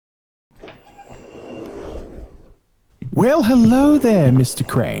Well, hello there, Mr.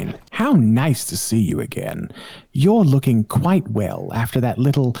 Crane. How nice to see you again. You're looking quite well after that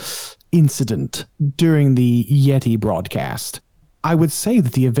little incident during the Yeti broadcast. I would say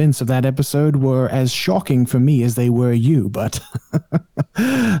that the events of that episode were as shocking for me as they were you, but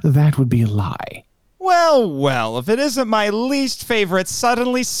that would be a lie. Well, if it isn't my least favorite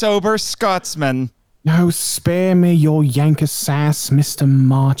suddenly sober Scotsman. Oh, spare me your Yanker sass, Mr.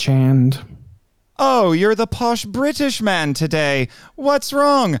 Marchand. Oh, you're the posh British man today. What's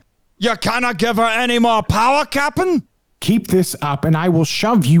wrong? You cannot give her any more power, Captain? Keep this up and I will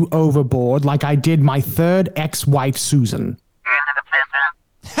shove you overboard like I did my third ex-wife, Susan.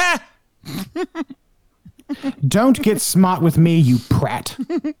 Ha! Don't get smart with me, you prat.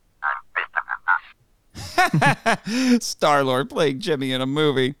 Star-Lord playing Jimmy in a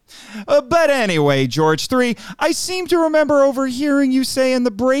movie. But anyway, George 3, I seem to remember overhearing you say in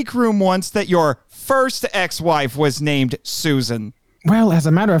the break room once that your first ex-wife was named Susan. Well, as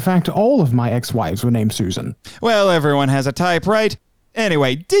a matter of fact, all of my ex-wives were named Susan. Well, everyone has a type, right?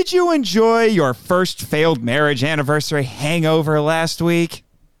 Anyway, did you enjoy your first failed marriage anniversary hangover last week?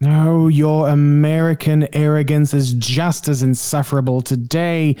 Oh, your American arrogance is just as insufferable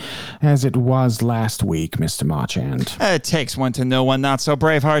today as it was last week, Mr. Marchand. It takes one to know one, not so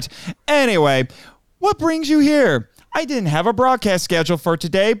Braveheart. Anyway, what brings you here? I didn't have a broadcast schedule for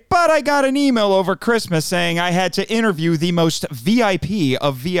today, but I got an email over Christmas saying I had to interview the most VIP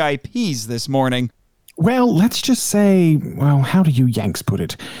of VIPs this morning. Well, let's just say, how do you Yanks put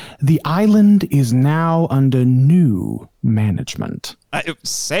it? The island is now under new management.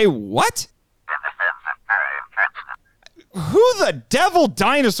 Say what? Who the devil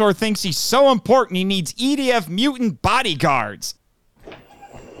dinosaur thinks he's so important he needs EDF mutant bodyguards?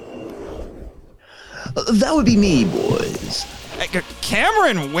 That would be me, boys.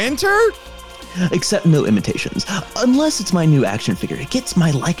 Cameron Winter? Except no imitations. Unless it's my new action figure. It gets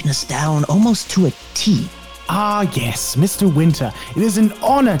my likeness down almost to a T. Ah, yes, Mr. Winter. It is an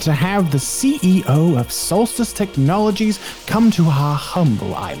honor to have the CEO of Solstice Technologies come to our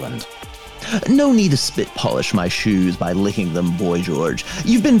humble island. No need to spit polish my shoes by licking them, Boy George.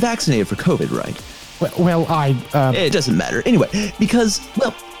 You've been vaccinated for COVID, right? It doesn't matter. Anyway, because,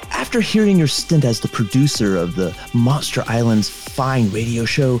 after hearing your stint as the producer of the Monster Island's fine radio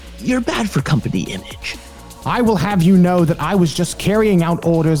show, you're bad for company image. I will have you know that I was just carrying out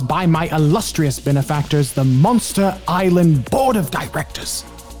orders by my illustrious benefactors, the Monster Island Board of Directors.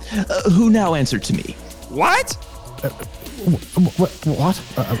 Who now answer to me? What? What?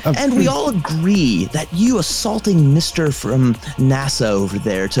 And we all agree that you assaulting Mr. from NASA over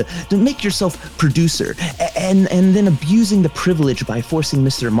there to make yourself producer and then abusing the privilege by forcing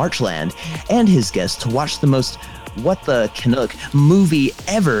Mr. Marchland and his guests to watch the most What the Canuck movie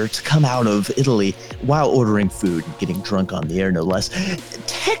ever to come out of Italy while ordering food and getting drunk on the air, no less.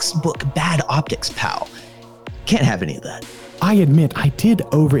 Textbook bad optics, pal. Can't have any of that. I admit I did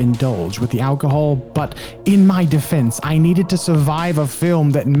overindulge with the alcohol, but in my defense, I needed to survive a film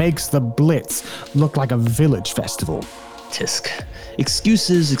that makes the Blitz look like a village festival. Tisk.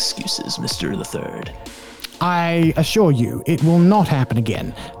 Excuses, Mr. the Third. I assure you, it will not happen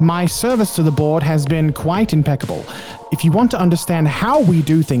again. My service to the board has been quite impeccable. If you want to understand how we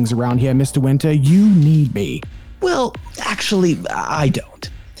do things around here, Mr. Winter, you need me. Well, actually, I don't.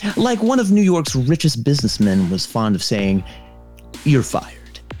 Like one of New York's richest businessmen was fond of saying, you're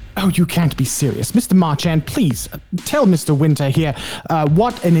fired. Oh, you can't be serious. Mr. Marchand, please, tell Mr. Winter here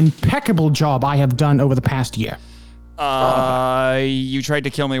what an impeccable job I have done over the past year. You tried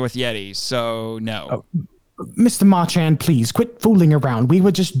to kill me with Yeti, so no. Oh. Mr. Marchand, please, quit fooling around. We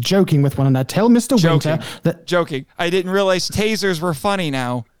were just joking with one another. Tell Mr. Winter that... Joking. I didn't realize tasers were funny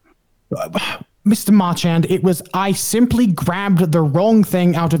now. Mr. Marchand, I simply grabbed the wrong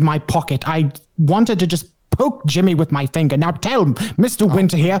thing out of my pocket. I wanted to just poke Jimmy with my finger. Now tell Mr.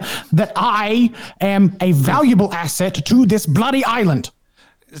 Winter here that I am a valuable asset to this bloody island.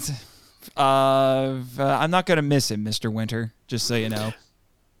 I'm not going to miss him, Mr. Winter, just so you know.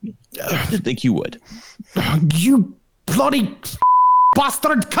 I didn't think you would. You bloody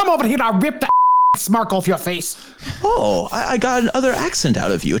bastard! Come over here, I'll rip the smirk off your face. Oh, I got another accent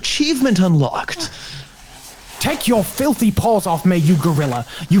out of you. Achievement unlocked. Take your filthy paws off me, you gorilla.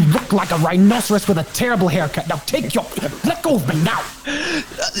 You look like a rhinoceros with a terrible haircut. Now let go of me now.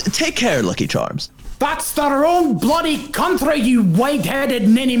 Take care, Lucky Charms. That's the wrong bloody country, you white-headed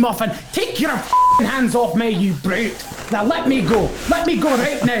ninny muffin. Take your hands off me, you brute. Now let me go. Let me go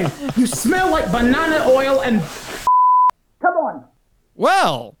right now. You smell like banana oil and... Come on.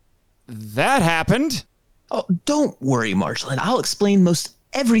 Well, that happened. Oh, don't worry, Marshland. I'll explain most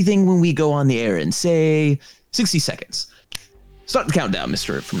everything when we go on the air in, say, 60 seconds. Start the countdown,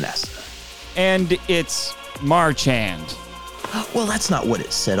 Mr. from NASA. And it's Marchand. Well, that's not what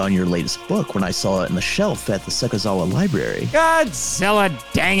it said on your latest book when I saw it on the shelf at the Sekazawa Library. Godzilla,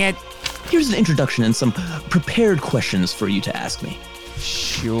 dang it. Here's an introduction and some prepared questions for you to ask me.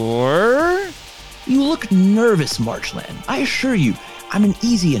 Sure. You look nervous, Marchland. I assure you, I'm an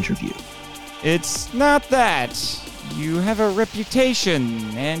easy interview. It's not that. You have a reputation,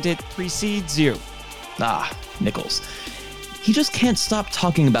 and it precedes you. Ah, Nichols. He just can't stop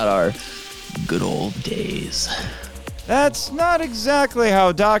talking about our good old days. That's not exactly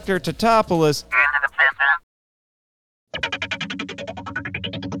how Dr. Tatopoulos...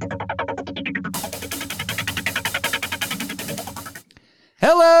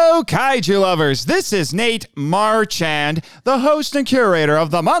 Hello, kaiju lovers. This is Nate Marchand, the host and curator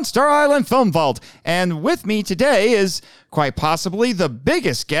of the Monster Island Film Vault. And with me today is quite possibly the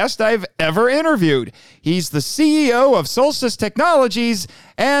biggest guest I've ever interviewed. He's the CEO of Solstice Technologies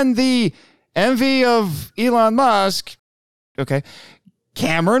and the envy of Elon Musk. Okay.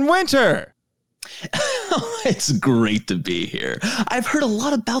 Cameron Winter. It's great to be here. I've heard a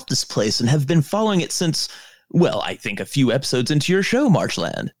lot about this place and have been following it since... well, I think a few episodes into your show,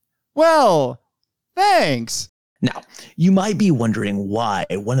 Marchland. Well, thanks. Now, you might be wondering why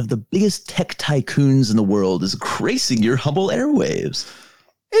one of the biggest tech tycoons in the world is gracing your humble airwaves.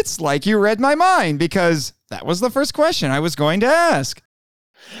 It's like you read my mind, because that was the first question I was going to ask.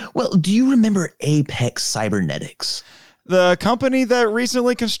 Well, do you remember Apex Cybernetics? The company that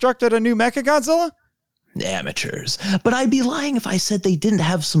recently constructed a new Mechagodzilla? Amateurs. But I'd be lying if I said they didn't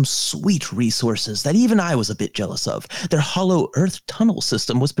have some sweet resources that even I was a bit jealous of. Their hollow earth tunnel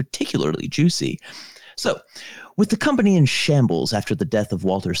system was particularly juicy. So, with the company in shambles after the death of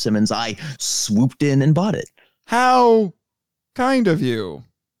Walter Simmons, I swooped in and bought it. How kind of you.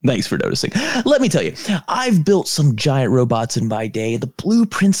 Thanks for noticing. Let me tell you, I've built some giant robots in my day. The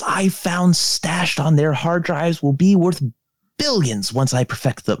blueprints I found stashed on their hard drives will be worth billions once I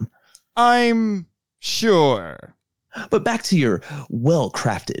perfect them. I'm sure. But back to your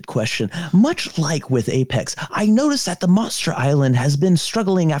well-crafted question. Much like with Apex, I noticed that the Monster Island has been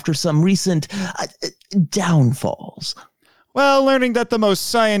struggling after some recent downfalls. Well, learning that the most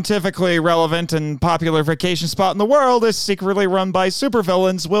scientifically relevant and popular vacation spot in the world is secretly run by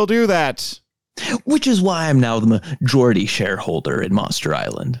supervillains will do that. Which is why I'm now the majority shareholder in Monster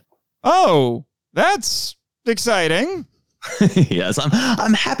Island. Oh, that's exciting. Yes,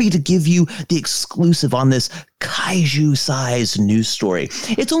 I'm happy to give you the exclusive on this kaiju-sized news story.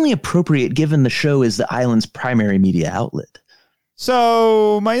 It's only appropriate given the show is the island's primary media outlet.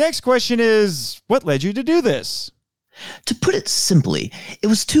 So, my next question is, what led you to do this? To put it simply, it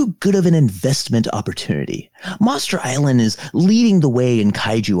was too good of an investment opportunity. Monster Island is leading the way in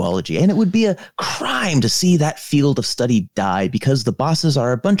kaijuology, and it would be a crime to see that field of study die because the bosses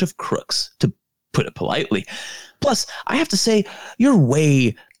are a bunch of crooks, to put it politely. Plus, I have to say, you're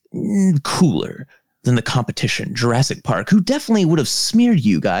way cooler than the competition, Jurassic Park, who definitely would have smeared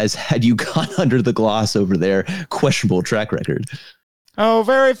you guys had you gone under the gloss over their questionable track record. Oh,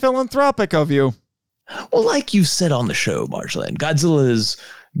 very philanthropic of you. Well, like you said on the show, Marchland, Godzilla is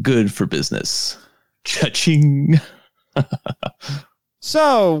good for business. Cha-ching.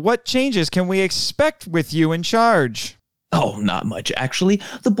 So, what changes can we expect with you in charge? Oh, not much, actually.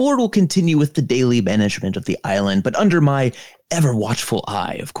 The board will continue with the daily management of the island, but under my ever-watchful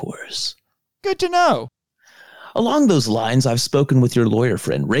eye, of course. Good to know. Along those lines, I've spoken with your lawyer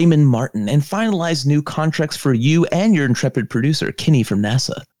friend, Raymond Martin, and finalized new contracts for you and your intrepid producer, Kenny from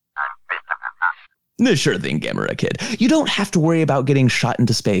NASA. Sure thing, Gamera Kid. You don't have to worry about getting shot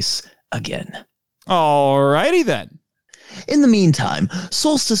into space again. Alrighty then. In the meantime,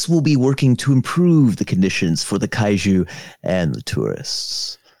 Solstice will be working to improve the conditions for the kaiju and the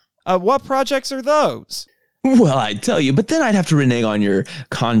tourists. What projects are those? Well, I'd tell you, but then I'd have to renege on your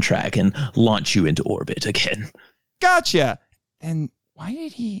contract and launch you into orbit again. Gotcha. And why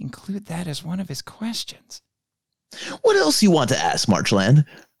did he include that as one of his questions? What else you want to ask, Marchland?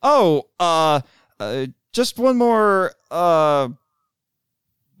 Oh, just one more,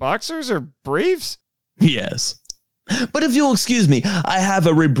 boxers or briefs? Yes. But if you'll excuse me, I have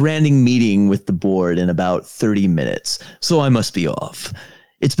a rebranding meeting with the board in about 30 minutes, so I must be off.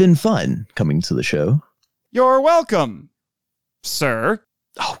 It's been fun coming to the show. You're welcome, sir.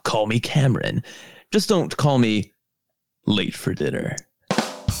 Oh, call me Cameron. Just don't call me late for dinner.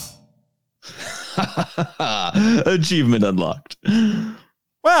 Achievement unlocked.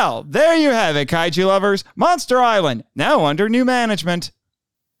 Well, there you have it, kaiju lovers. Monster Island, now under new management.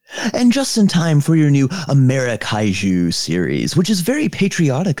 And just in time for your new Amerikaiju series, which is very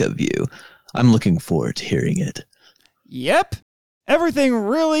patriotic of you. I'm looking forward to hearing it. Yep. Everything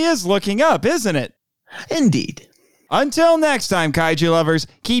really is looking up, isn't it? Indeed. Until next time, kaiju lovers,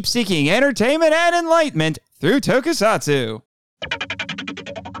 keep seeking entertainment and enlightenment through Tokusatsu.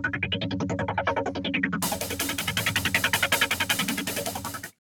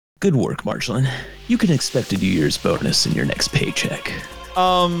 Good work, Marshland. You can expect a New Year's bonus in your next paycheck.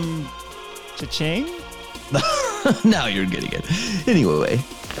 Cha-ching? Now you're getting it. Anyway,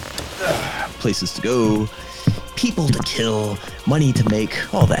 places to go, people to kill, money to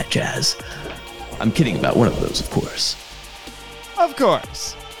make, all that jazz. I'm kidding about one of those, of course. Of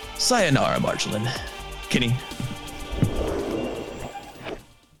course. Sayonara, Marshland. Kenny.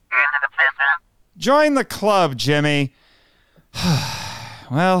 Join the club, Jimmy.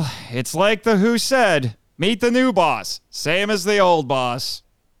 Well, it's like the Who said, meet the new boss, same as the old boss.